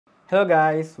Hello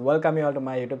guys, welcome you all to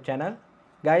my YouTube channel.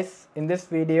 Guys, in this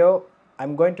video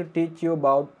I'm going to teach you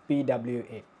about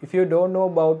PWA. If you don't know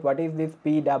about what is this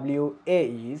PWA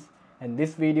is, and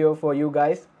this video for you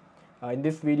guys, in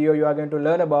this video you are going to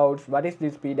learn about what is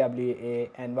this PWA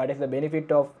and what is the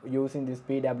benefit of using this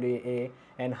PWA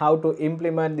and how to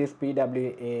implement this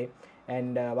PWA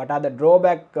and what are the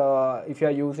drawback if you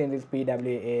are using this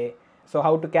PWA. So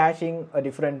how to caching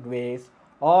different ways,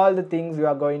 all the things you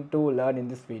are going to learn in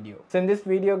this video. So in this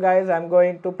video guys, I'm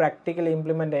going to practically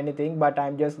implement anything, but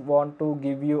I just want to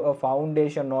give you a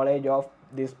foundation knowledge of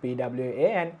this PWA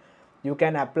and you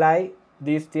can apply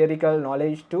this theoretical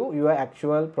knowledge to your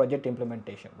actual project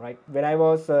implementation, right? When I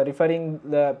was referring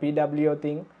the PWA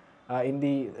thing in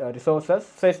the resources,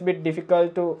 so it's a bit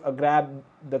difficult to grab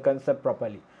the concept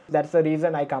properly. That's the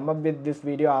reason I come up with this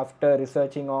video after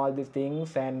researching all these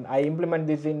things, and I implement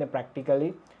this in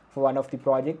practically for one of the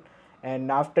project,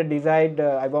 and after decide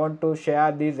I want to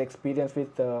share this experience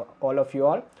with all of you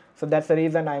all. So that's the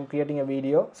reason I'm creating a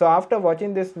video. So after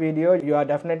watching this video, you are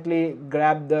definitely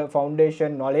grab the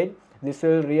foundation knowledge. This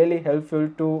will really helpful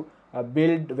to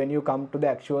build when you come to the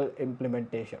actual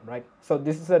implementation, right? So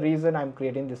this is the reason I'm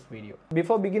creating this video.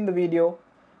 Before begin the video,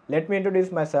 let me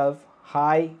introduce myself.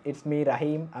 Hi, it's me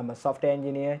Rahim. I'm a software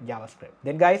engineer, JavaScript.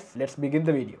 Then guys, let's begin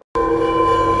the video.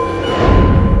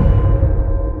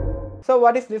 So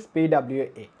what is this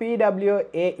PWA? PWA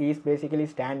is basically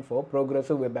stand for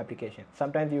Progressive Web Application.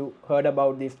 Sometimes you heard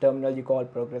about this terminology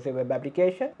called Progressive Web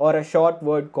Application or a short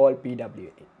word called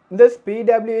PWA. This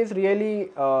PWA is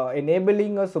really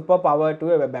enabling a superpower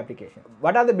to a web application.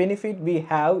 What are the benefits we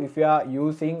have if you are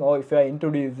using or if you are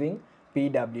introducing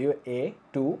PWA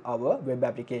to our web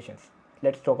applications?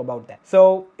 Let's talk about that.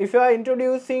 So if you are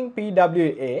introducing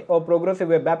PWA or Progressive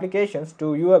Web Applications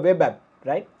to your web app,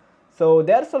 right? So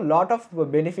there's a lot of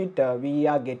benefit we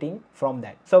are getting from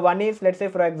that. So one is, let's say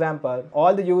for example,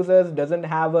 all the users doesn't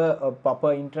have a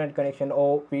proper internet connection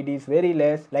or PD is very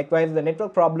less. Likewise, the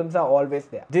network problems are always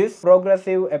there. This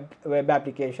Progressive Web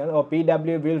Application or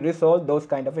PWA will resolve those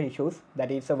kind of issues.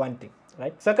 That is one thing,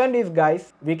 right? Second is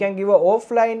guys, we can give a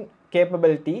offline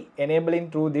capability enabling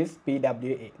through this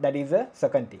PWA. That is a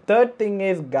second thing. Third thing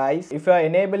is guys, if you are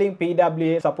enabling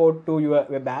PWA support to your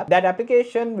web app, that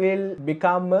application will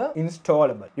become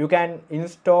installable. You can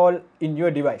install in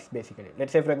your device basically.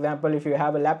 Let's say for example, if you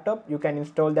have a laptop, you can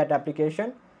install that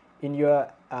application in your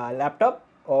laptop,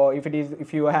 or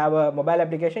if you have a mobile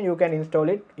application, you can install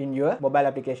it in your mobile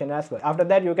application as well. After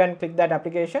that, you can click that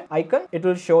application icon, it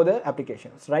will show the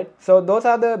applications, right? So those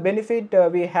are the benefit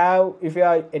we have if you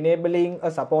are enabling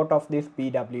a support of this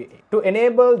PWA. To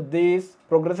enable this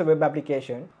Progressive Web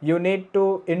Application, you need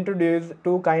to introduce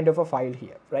two kind of a file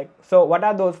here, right? So what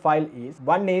are those files is,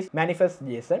 one is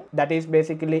manifest.json, that is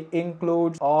basically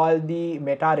includes all the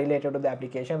meta related to the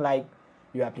application, like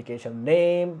your application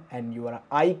name and your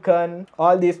icon,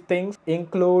 all these things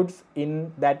includes in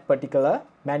that particular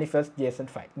manifest.json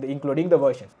file, including the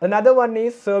versions. Another one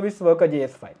is service-worker.js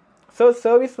file. So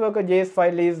service-worker.js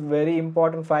file is very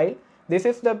important file. This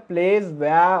is the place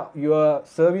where your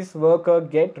service worker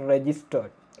get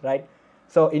registered, right?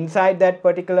 So inside that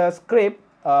particular script,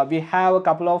 we have a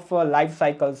couple of life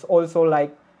cycles also,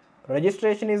 like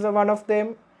registration is one of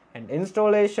them, and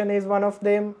installation is one of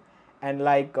them, and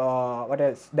like what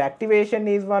else, the activation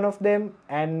is one of them,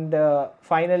 and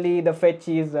finally the fetch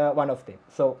is one of them.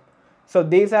 So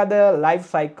these are the life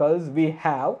cycles we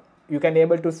have. You can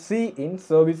able to see in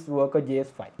service-worker.js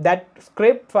file. That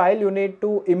script file you need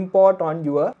to import on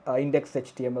your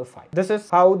index.html file. This is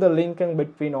how the linking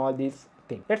between all these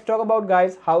things. Let's talk about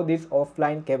guys how these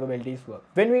offline capabilities work.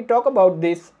 When we talk about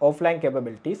these offline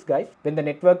capabilities guys, when the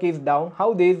network is down,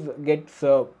 how these get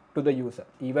served to the user,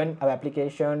 even our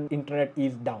application internet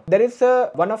is down. There is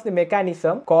one of the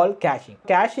mechanism called caching.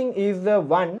 Caching is the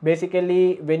one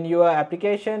basically when your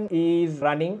application is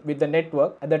running with the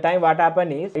network, at the time what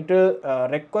happen is it will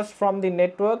request from the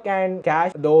network and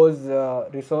cache those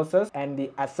resources and the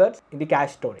assets in the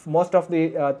cache storage. Most of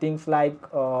the things like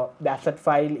the asset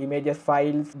file, images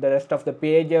files, the rest of the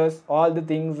pages, all the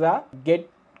things are get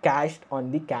cached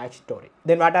on the cache storage.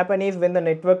 Then what happens is when the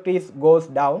network goes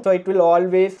down, so it will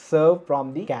always serve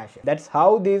from the cache. That's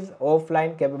how these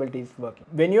offline capabilities working.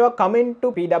 When you are coming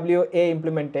to PWA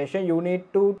implementation, you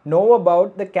need to know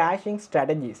about the caching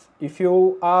strategies. If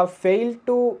you are failed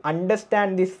to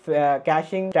understand these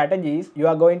caching strategies, you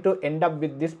are going to end up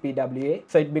with this PWA.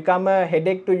 So it become a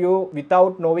headache to you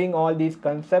without knowing all these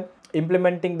concepts.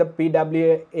 Implementing the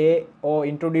PWA or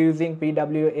introducing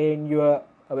PWA in your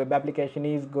a web application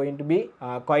is going to be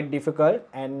quite difficult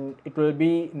and it will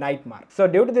be nightmare. So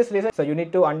due to this reason, so you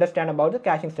need to understand about the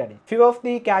caching strategy. Few of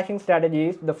the caching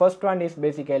strategies, the first one is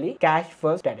basically cache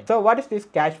first strategy. So what is this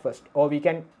cache first, or we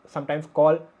can sometimes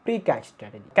call pre-cache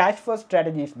strategy? Cache first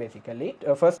strategy is basically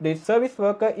first the service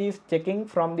worker is checking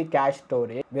from the cache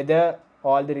storage whether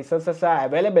all the resources are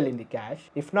available in the cache.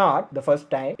 If not, the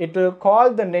first time it will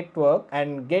call the network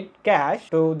and get cache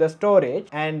to the storage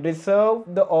and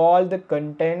reserve all the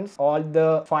contents, all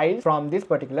the files from this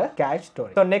particular cache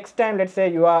storage. So next time, let's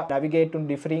say you are navigating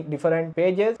different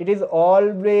pages, it is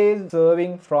always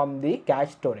serving from the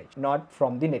cache storage, not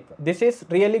from the network. This is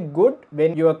really good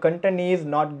when your content is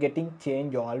not getting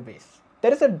changed always.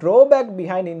 There is a drawback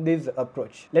behind in this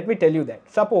approach. Let me tell you that.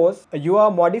 Suppose you are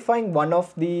modifying one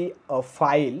of the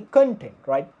file content,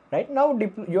 right? Right now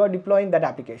you are deploying that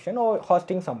application or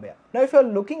hosting somewhere. Now if you are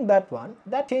looking that one,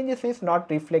 that changes is not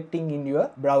reflecting in your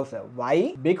browser.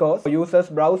 Why? Because user's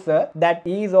browser that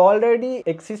is already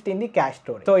exist in the cache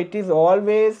storage. So it is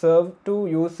always served to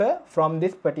user from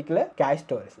this particular cache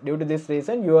storage. Due to this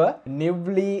reason, your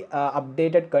newly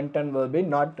updated content will be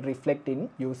not reflect in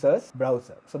user's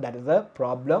browser. So that is a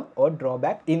problem or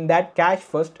drawback in that cache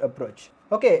first approach.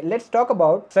 Okay, let's talk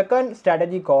about second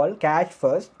strategy called cache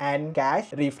first and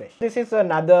cache refresh. This is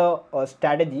another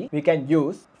strategy we can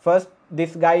use. First,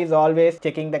 this guy is always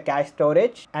checking the cache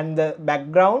storage and the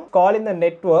background, call in the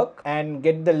network and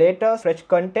get the latest fresh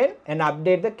content and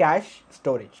update the cache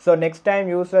storage. So next time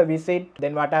user visit,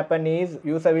 then what happen is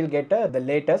user will get the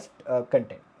latest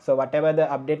content. So whatever the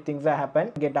update things that happen,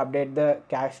 update the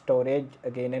cache storage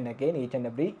again and again, each and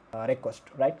every request,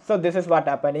 right? So this is what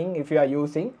happening if you are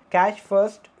using cache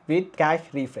first with cache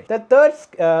refresh. The third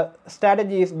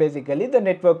strategy is basically the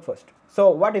network first. So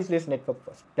what is this network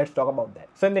first? Let's talk about that.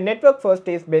 So in the network first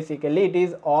is basically it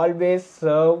is always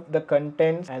serve the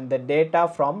contents and the data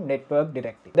from network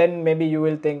directly. Then maybe you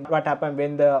will think what happened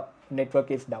when the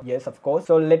network is down. Yes, of course.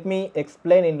 So let me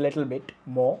explain in a little bit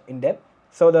more in depth.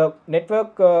 So the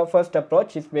network first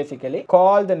approach is basically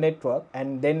call the network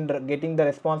and then getting the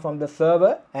response from the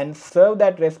server and serve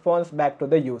that response back to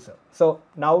the user. So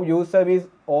now user is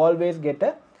always get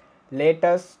a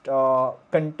latest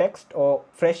context or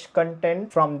fresh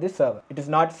content from the server. It is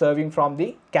not serving from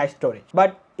the cache storage.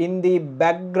 But in the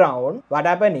background, what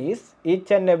happen is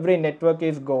each and every network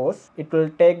is goes, it will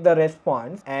take the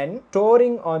response and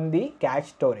storing on the cache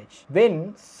storage.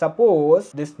 When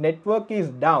suppose this network is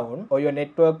down or your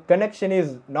network connection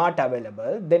is not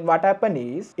available, then what happen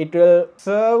is it will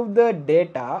serve the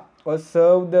data or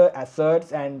serve the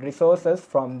assets and resources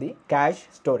from the cache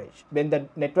storage. When the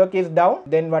network is down,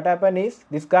 then what happen is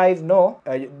this guy is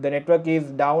the network is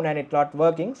down and it's not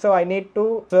working, so I need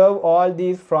to serve all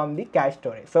these from the cache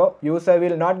storage. So user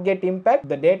will not get impact,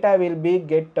 the data will be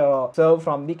served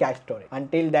from the cache storage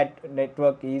until that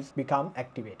network is become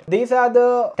activated. These are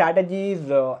the strategies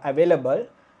available.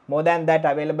 More than that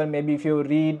available, maybe if you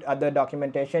read other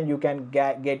documentation you can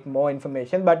get more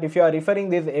information, but if you are referring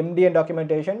this MDN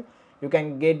documentation you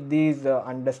can get these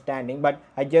understanding. But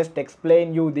I just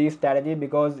explain you these strategies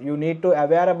because you need to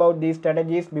aware about these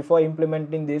strategies before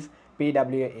implementing this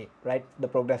PWA, right, the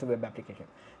progressive web application.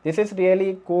 This is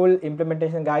really cool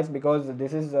implementation, guys, because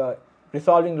this is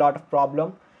resolving lot of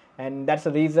problem, and that's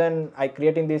the reason I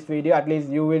creating this video. At least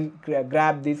you will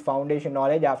grab this foundation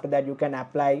knowledge. After that you can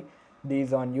apply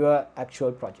these on your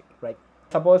actual project, right?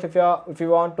 Suppose if you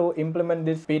want to implement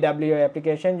this PWA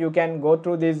application, you can go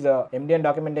through this MDN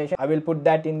documentation. I will put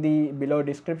that in the below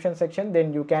description section.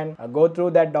 Then you can go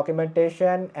through that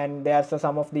documentation, and there's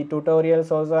some of the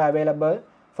tutorials also available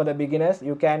for the beginners.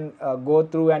 You can go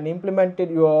through and implement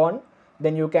it your own.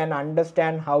 Then you can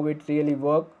understand how it really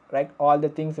works, right? All the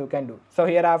things you can do. So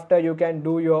hereafter you can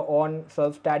do your own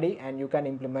self-study and you can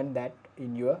implement that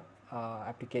in your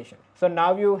application. So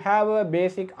now you have a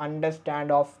basic understand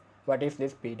of what is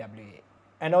this PWA.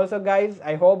 And also guys,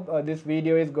 I hope this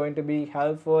video is going to be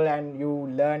helpful and you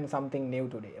learn something new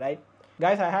today, right?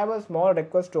 Guys, I have a small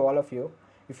request to all of you.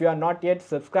 If you are not yet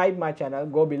subscribed my channel,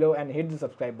 go below and hit the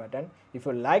subscribe button. If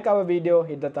you like our video,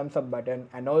 hit the thumbs up button,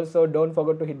 and also don't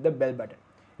forget to hit the bell button.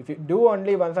 If you do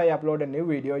only once I upload a new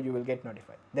video, you will get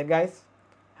notified. Then guys,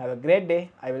 have a great day.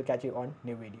 I will catch you on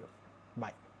new video.